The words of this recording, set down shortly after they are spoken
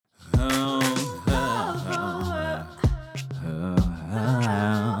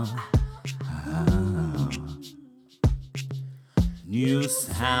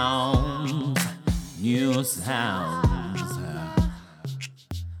sounds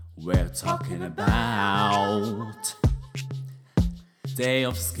we're talking about. Day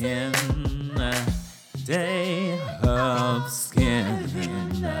of skin, day of skin.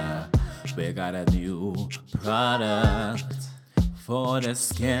 We got a new product for the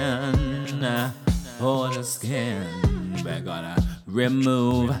skin, for the skin. We're gonna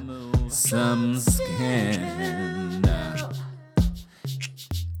remove some skin.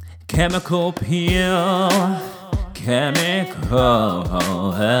 Chemical peel, chemical.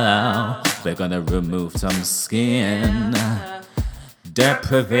 We're gonna remove some skin.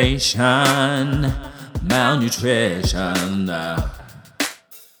 Deprivation, malnutrition.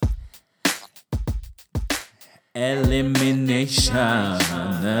 Elimination.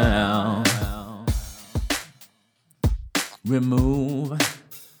 Remove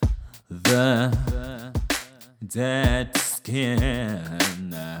the dead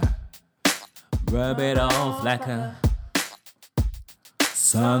skin. Rub it off like a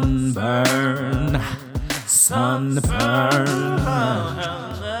sunburn. Sunburn.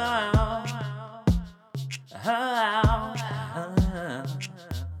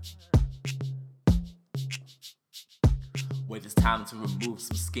 When it's time to remove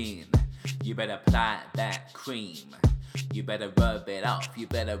some skin, you better apply that cream. You better rub it off, you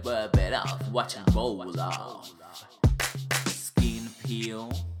better rub it off. Watch it roll off. Skin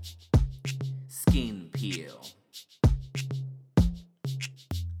peel, skin peel.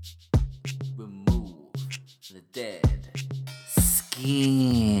 Remove the dead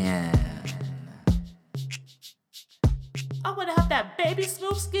skin. I wanna have that baby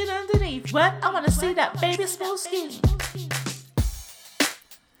smooth skin underneath. What? I wanna see that baby smooth skin.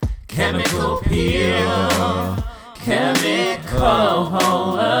 Chemical peel, chemical.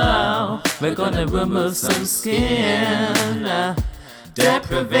 We're gonna remove some skin.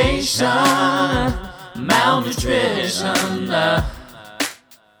 Deprivation, malnutrition.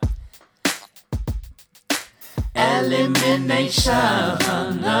 Elimination.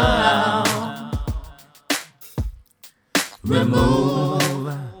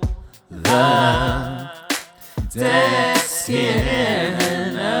 Remove the dead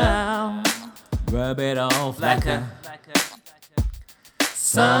skin. Rub it off like a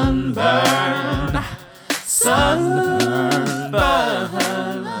sunburn. Sunburn.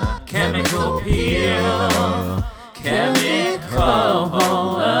 Chemical peel, chemical.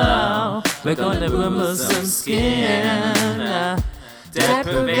 We're gonna remove some skin.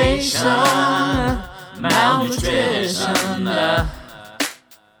 Deprivation, malnutrition.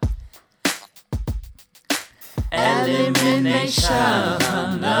 Elimination.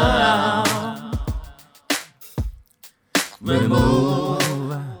 Remove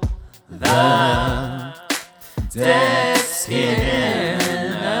the dead skin.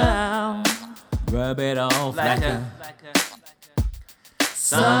 Rub it off like a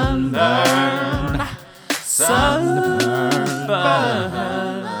sunburn. Sunburn.